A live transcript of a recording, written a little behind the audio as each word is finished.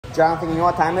Jonathan, you know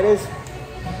what time it is?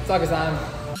 Taco time.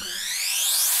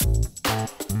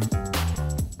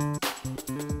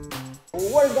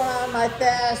 What is going on, my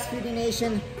Fast Foodie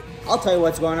Nation? I'll tell you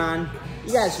what's going on.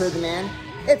 You guys heard the man.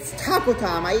 It's taco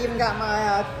time. I even got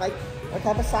my, what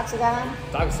type of socks I got on?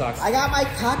 Taco socks. I got my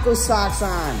taco socks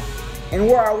on. And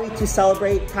where are we to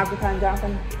celebrate taco time,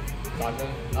 Jonathan? Taco?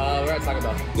 We're at Taco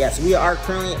Bell. Yes, we are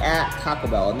currently at Taco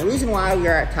Bell. And the reason why we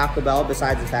are at Taco Bell,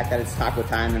 besides the fact that it's taco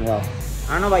time, and well,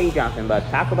 I don't know about you, Jonathan, but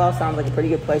Taco Bell sounds like a pretty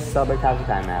good place to celebrate taco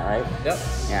time at, right? Yep.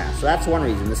 Yeah, so that's one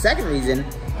reason. The second reason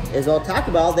is, well,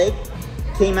 Taco Bell, they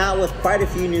came out with quite a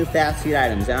few new fast food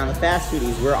items. And on the Fast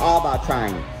Foodies, we're all about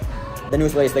trying the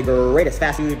newest latest, the greatest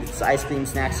fast foods, ice cream,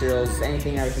 snack cereals,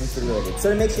 anything, everything food related.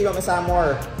 So to make sure you don't miss out on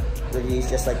more reviews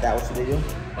just like that, what should they do?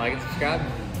 Like and subscribe.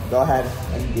 Go ahead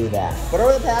and do that. But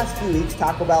over the past few weeks,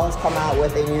 Taco Bell has come out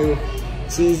with a new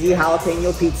cheesy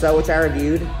jalapeno pizza, which I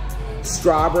reviewed,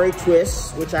 strawberry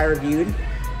twists, which I reviewed,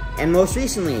 and most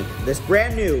recently, this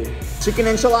brand new chicken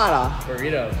enchilada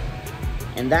Burrito.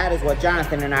 And that is what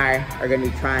Jonathan and I are going to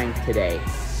be trying today.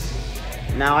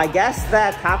 Now, I guess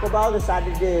that Taco Bell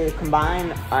decided to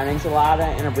combine an enchilada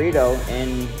and a burrito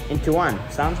into one.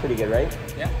 Sounds pretty good, right?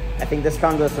 Yeah. I think this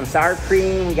comes with some sour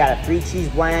cream. We got a 3-cheese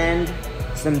blend,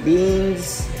 some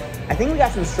beans. I think we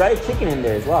got some shredded chicken in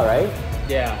there as well, right?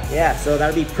 Yeah. Yeah, so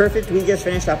that'll be perfect. We just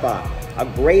finished up a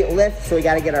great lift, so we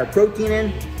got to get our protein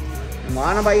in. Well,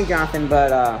 I don't know about you, Jonathan,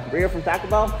 but burrito from Taco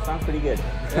Bell sounds pretty good.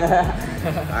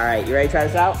 All right, you ready to try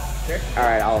this out? Sure. All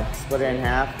right, I'll split it in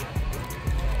half.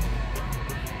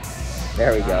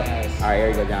 There we go. Nice. All right, here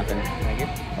we go, Jonathan. Thank you.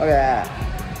 Look at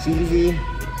that. Cheesy.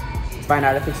 Let's find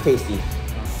out if it's tasty.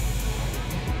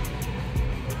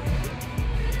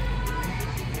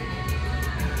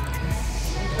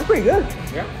 That's pretty good.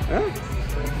 Yeah.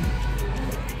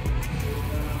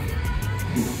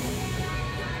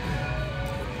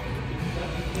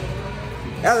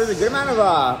 Yeah, there's a good amount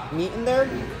of meat in there.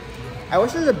 I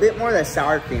wish there was a bit more of the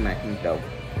sour cream, I think, though.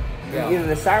 Yeah. Either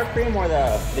the sour cream or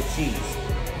the cheese.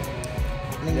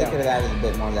 I think they could have added a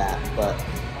bit more of that, but...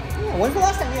 Yeah, when's the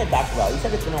last time you had Taco Bell? You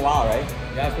said it's been a while, right?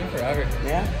 Yeah, it's been forever.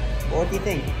 Yeah? Well, what do you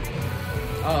think?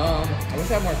 I wish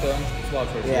I had more filling. It's well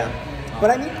choice. Yeah.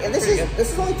 But I mean, this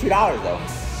is only $2, though.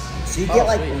 So you get,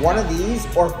 like, sweet. one of these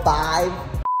or 5...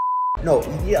 No,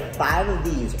 you get 5 of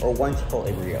these or 1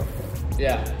 Chipotle burrito.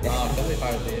 Yeah, definitely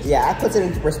 5 of these. Yeah, that puts it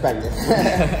into perspective.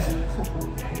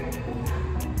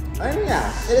 I mean,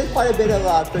 yeah, it is quite a bit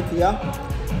of tortilla.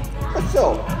 But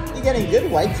still, you're getting good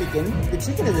white chicken. The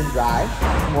chicken isn't dry,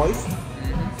 it's moist.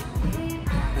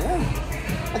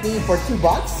 Yeah. I think for $2,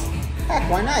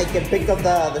 heck, why not? You can pick up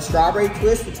the strawberry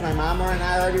twist, which my mama and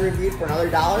I already reviewed for another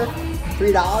 $1.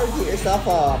 $3, get yourself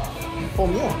a full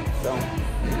meal. So,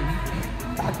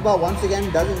 Taco Bell once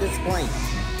again doesn't disappoint.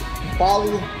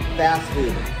 Quality fast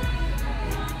food.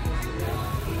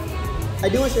 I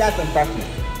do wish it had some freshness,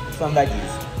 some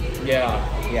veggies. Yeah.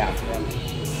 Yeah.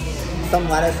 Some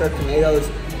lettuce or tomatoes.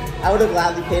 I would have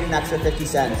gladly paid an extra 50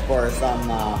 cents for some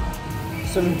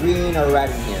green or red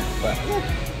in here. But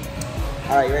yeah.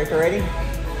 All right, you ready for rating?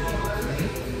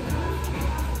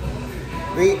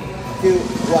 3, 2,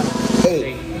 1,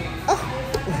 8. Oh.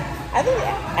 I think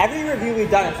every review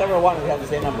we've done, except for one, we have the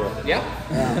same number. Yeah.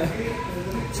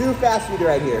 True fast food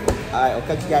right here. All right, I'll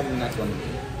catch you guys in the next one.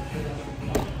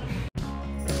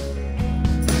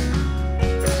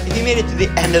 If you made it to the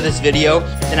end of this video,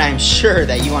 then I'm sure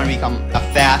that you want to become a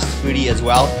fast foodie as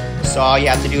well. So all you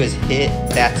have to do is hit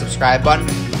that subscribe button.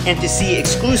 And to see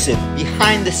exclusive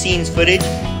behind the scenes footage,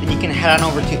 then you can head on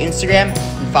over to Instagram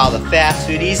and follow the Fast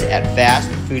Foodies at Fast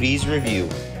Foodies Review.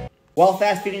 Well,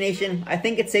 Fast Foodie Nation, I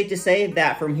think it's safe to say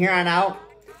that from here on out,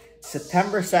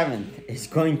 September 7th is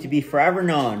going to be forever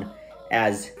known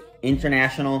as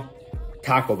International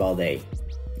Taco Bell Day.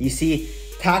 You see,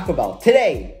 Taco Bell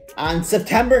today on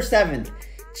September 7th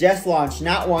just launched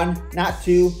not 1, not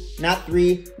 2, not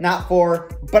 3, not 4,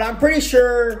 but I'm pretty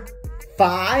sure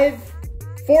 4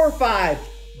 or 5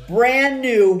 brand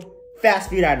new fast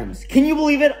food items. Can you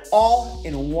believe it? All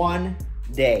in one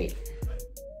day.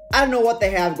 I don't know what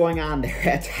they have going on there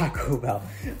at Taco Bell,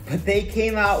 but they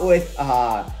came out with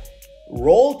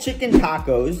rolled chicken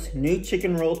tacos, new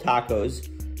chicken roll tacos,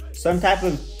 some type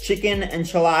of chicken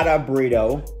enchilada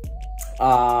burrito,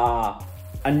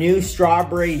 a new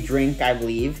strawberry drink, I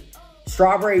believe,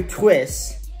 strawberry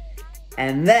twists,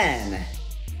 and then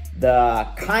the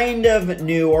kind of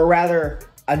new, or rather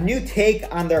a new take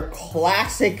on their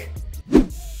classic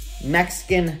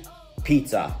Mexican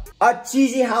pizza. A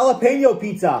cheesy jalapeno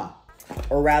pizza,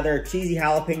 or rather cheesy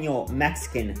jalapeno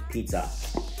Mexican pizza.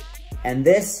 And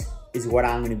this is what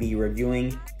I'm gonna be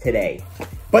reviewing today.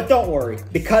 But don't worry,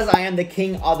 because I am the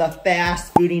king of the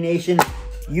fast foodie nation,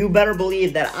 you better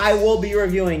believe that I will be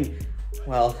reviewing,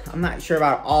 well, I'm not sure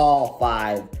about all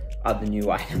 5 of the new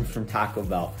items from Taco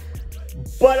Bell,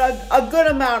 but a good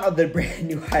amount of the brand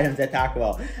new items at Taco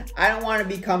Bell. I don't want to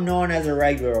become known as a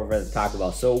regular over at Taco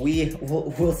Bell, so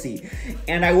we'll see.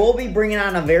 And I will be bringing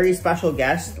on a very special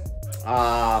guest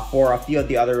for a few of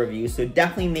the other reviews, so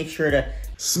definitely make sure to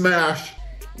smash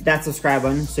that subscribe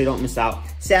button so you don't miss out.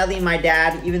 Sadly, my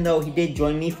dad, even though he did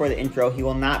join me for the intro, he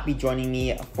will not be joining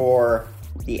me for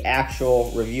the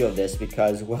actual review of this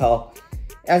because, well,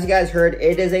 as you guys heard,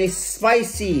 it is a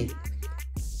spicy,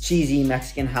 cheesy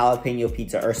Mexican jalapeno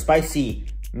pizza, or spicy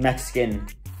Mexican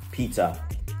pizza.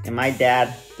 And my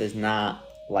dad does not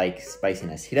like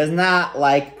spiciness. He does not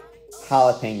like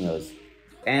jalapenos.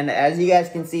 And as you guys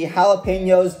can see,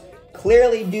 jalapenos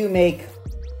clearly do make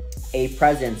a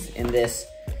presence in this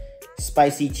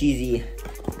spicy, cheesy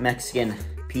Mexican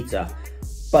pizza.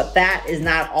 But that is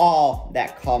not all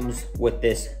that comes with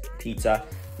this pizza.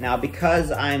 Now,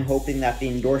 because I'm hoping that the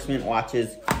endorsement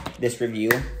watches this review,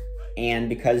 and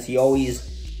because he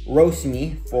always roasts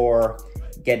me for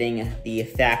getting the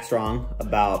facts wrong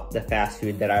about the fast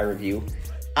food that I review,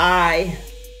 I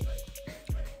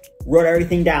wrote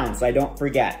everything down so I don't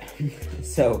forget.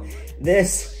 So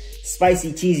this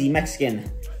spicy, cheesy Mexican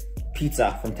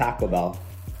pizza from Taco Bell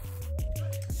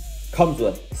comes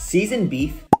with seasoned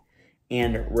beef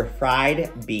and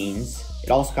refried beans.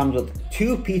 It also comes with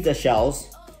 2 pizza shells,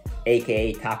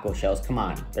 aka taco shells. Come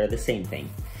on, they're the same thing.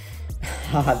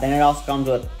 Then it also comes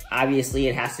with, obviously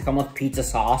it has to come with pizza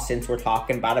sauce since we're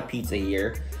talking about a pizza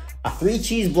here. A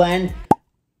 3-cheese blend,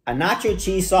 a nacho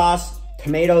cheese sauce,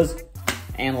 tomatoes,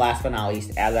 and last but not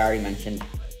least, as I already mentioned,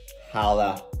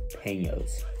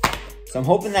 jalapenos. So I'm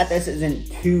hoping that this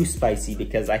isn't too spicy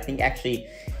because I think actually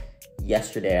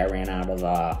yesterday I ran out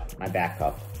of my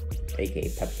backup, aka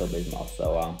Pepto-Bismol.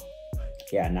 So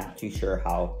yeah, not too sure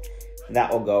how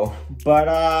that will go. But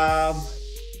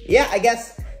yeah, I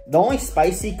guess the only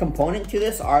spicy component to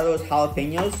this are those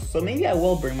jalapenos. So maybe I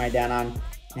will bring my dad on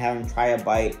and have him try a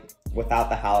bite without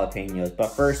the jalapenos. But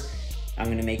first, I'm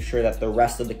gonna make sure that the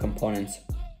rest of the components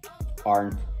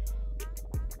aren't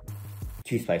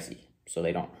too spicy, so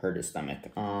they don't hurt his stomach.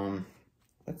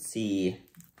 Let's see.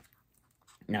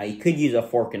 Now, you could use a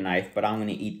fork and knife, but I'm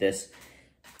gonna eat this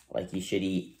like you should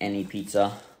eat any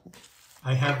pizza.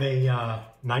 I have a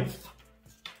knife,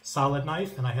 solid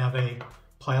knife, and I have a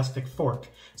plastic fork.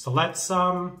 So let's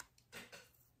look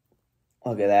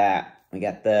at that. We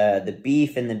got the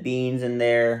beef and the beans in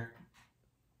there.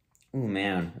 Oh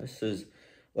man, this is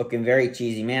looking very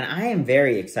cheesy. Man, I am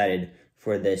very excited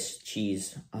for this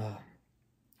cheese.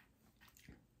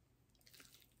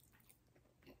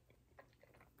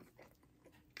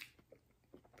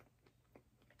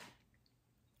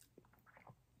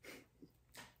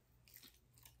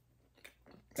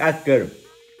 That's good.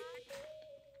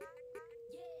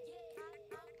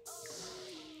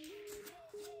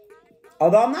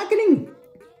 Although I'm not getting,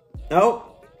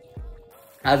 nope.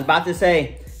 I was about to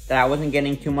say that I wasn't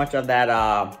getting too much of that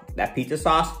that pizza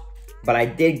sauce, but I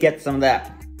did get some of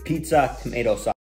that pizza tomato sauce.